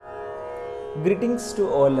Greetings to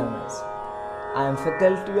all learners. I am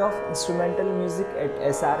faculty of Instrumental Music at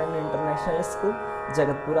SRN International School,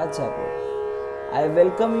 Jagatpura, Jaipur. I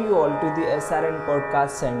welcome you all to the SRN Podcast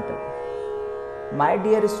Center. My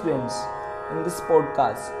dear students, in this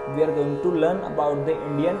podcast, we are going to learn about the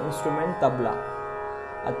Indian instrument tabla.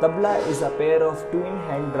 A tabla is a pair of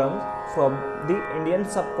two-in-hand drums from the Indian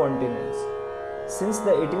subcontinent. Since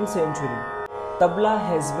the 18th century, tabla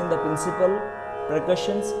has been the principal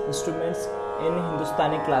percussion instruments in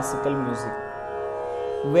Hindustani classical music,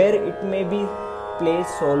 where it may be played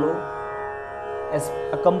solo, as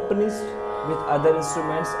accompanied with other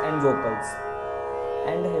instruments and vocals,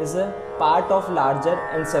 and as a part of larger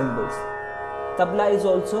ensembles. Tabla is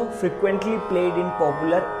also frequently played in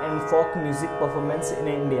popular and folk music performance in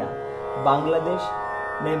India, Bangladesh,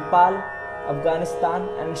 Nepal, Afghanistan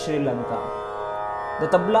and Sri Lanka. The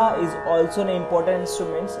tabla is also an important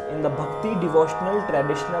instrument in the Bhakti devotional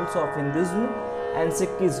traditions of Hinduism and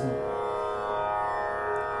Sikhism,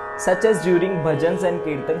 such as during bhajans and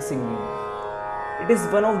kirtan singing. It is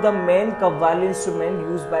one of the main qawwali instruments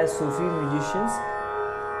used by Sufi musicians.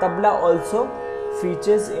 Tabla also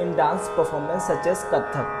features in dance performance such as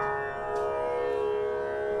Kathak.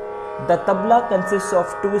 The tabla consists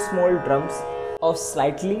of two small drums of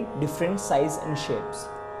slightly different size and shapes.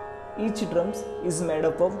 Each drum is made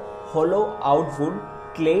up of hollow out wood,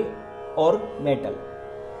 clay or metal.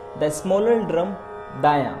 The smaller drum,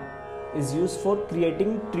 daya, is used for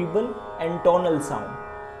creating treble and tonal sound,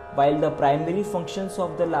 while the primary functions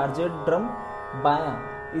of the larger drum, baya,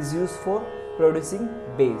 is used for producing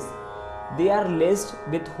bass. They are laced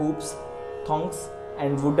with hoops, thongs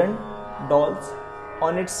and wooden dowels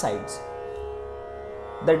on its sides.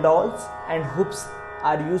 The dowels and hoops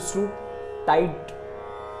are used to tight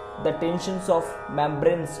the tensions of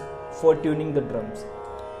membranes for tuning the drums.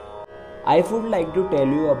 I would like to tell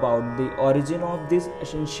you about the origin of this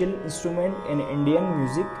essential instrument in Indian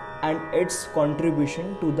music and its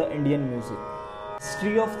contribution to the Indian music. The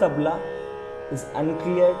history of tabla is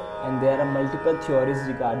unclear and there are multiple theories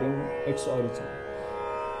regarding its origin.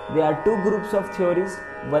 There are two groups of theories,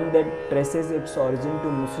 one that traces its origin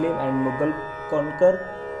to Muslim and Mughal conquer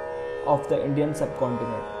of the Indian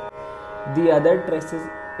subcontinent. The other traces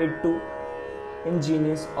it to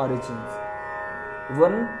ingenious origins.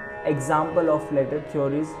 One example of later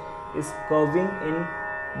theories is carving in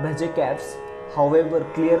bhaje caps. However,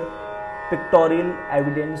 clear pictorial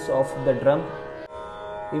evidence of the drum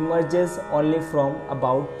emerges only from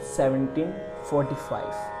about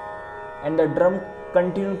 1745, and the drum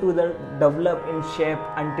continued to develop in shape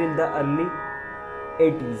until the early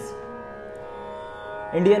 80s.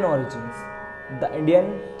 Indian origins. The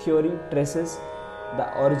Indian theory traces the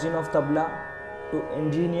origin of tabla to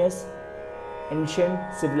ingenious ancient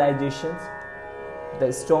civilizations.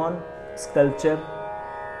 The stone sculpture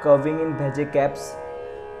carving in bhaje caps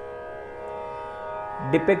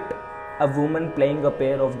depict a woman playing a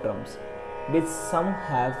pair of drums, which some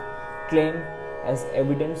have claimed as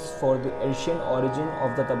evidence for the ancient origin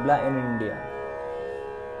of the tabla in India.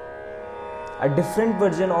 A different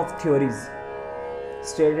version of theories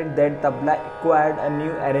stated that tabla acquired a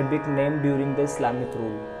new Arabic name during the Islamic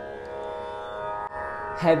rule,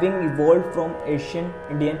 having evolved from ancient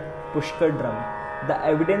Indian pushkar drum. The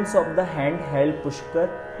evidence of the hand-held pushkar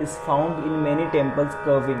is found in many temples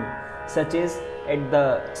carving, such as at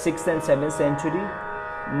the 6th and 7th century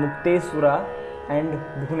Mukteswara and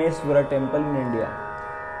Bhubaneswara temple in India.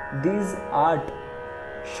 These art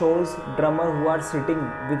shows drummers who are sitting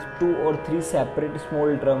with two or three separate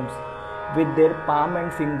small drums with their palm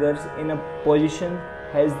and fingers in a position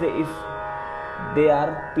as if they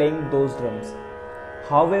are playing those drums.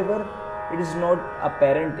 However, it is not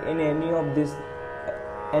apparent in any of these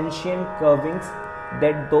ancient carvings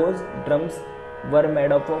that those drums were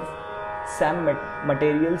made up of same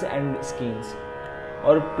materials and skins,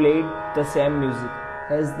 or played the same music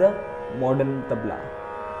as the modern tabla.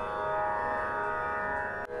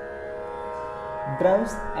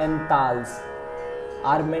 Drums and tals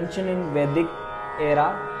are mentioned in Vedic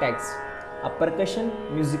era texts. A percussion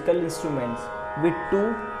musical instruments with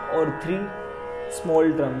two or three small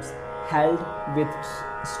drums held with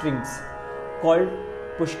strings, called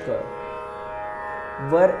pushkar,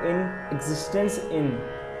 were in existence in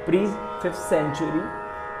pre-5th century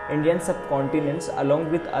Indian subcontinents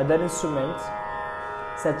along with other instruments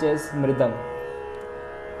such as mridang.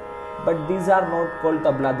 But these are not called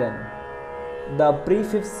tabla then. The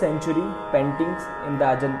pre-5th century paintings in the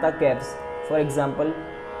Ajanta caves, for example,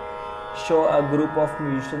 show a group of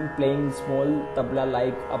musicians playing small tabla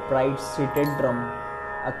like upright seated drum,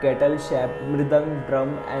 a kettle-shaped mridang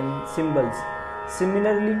drum and cymbals.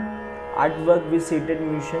 Similarly, artwork with seated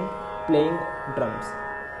musician playing drums.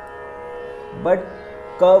 But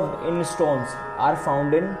carved in stones are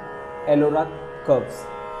found in Ellora curves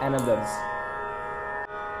and others.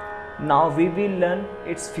 Now we will learn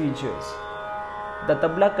its features. The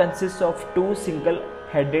tabla consists of two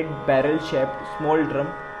single-headed barrel-shaped small drums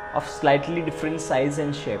of slightly different size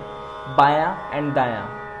and shape, baya and daya,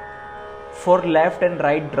 for left and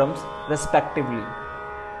right drums respectively.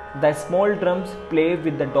 The small drums play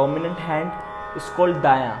with the dominant hand is called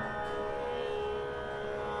daya,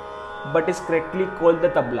 but is correctly called the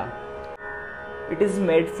tabla. It is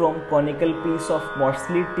made from conical piece of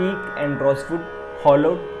mostly teak and rosewood,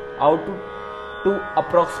 hollowed out to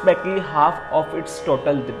approximately half of its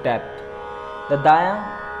total depth. The daya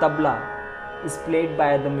tabla is played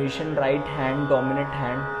by the musician right hand, dominant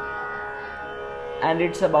hand, and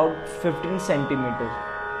it's about 15 centimeters,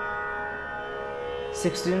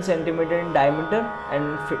 16 centimeter in diameter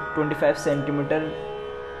and 25 centimeter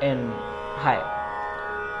in height.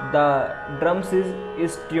 The drums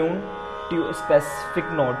is tuned to a specific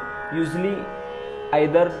note, usually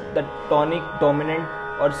either the tonic dominant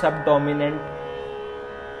or subdominant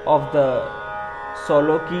of the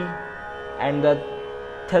solo key, and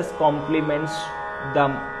thus complements the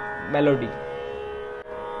melody.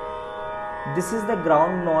 This is the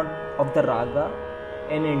ground note of the raga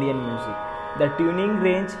in Indian music. The tuning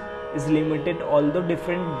range is limited, although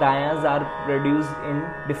different dayas are produced in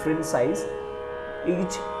different size,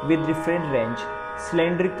 each with different range.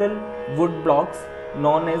 Cylindrical wood blocks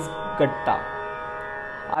known as gatta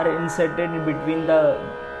are inserted between the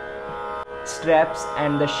straps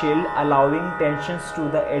and the shell, allowing tensions to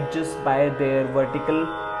the edges by their vertical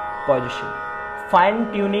position.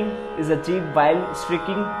 Fine tuning is achieved while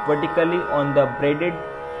striking vertically on the braided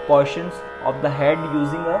portions of the head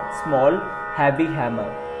using a small heavy hammer.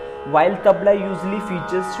 While tabla usually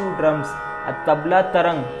features two drums, a tabla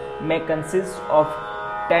tarang may consist of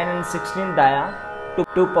 10 and 16 daya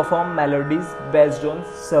to perform melodies based on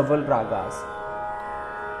several ragas.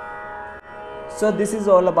 So this is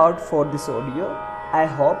all about for this audio. I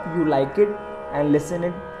hope you like it and listen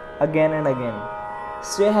it again and again.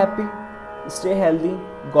 Stay happy, stay healthy.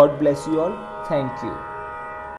 God bless you all. Thank you.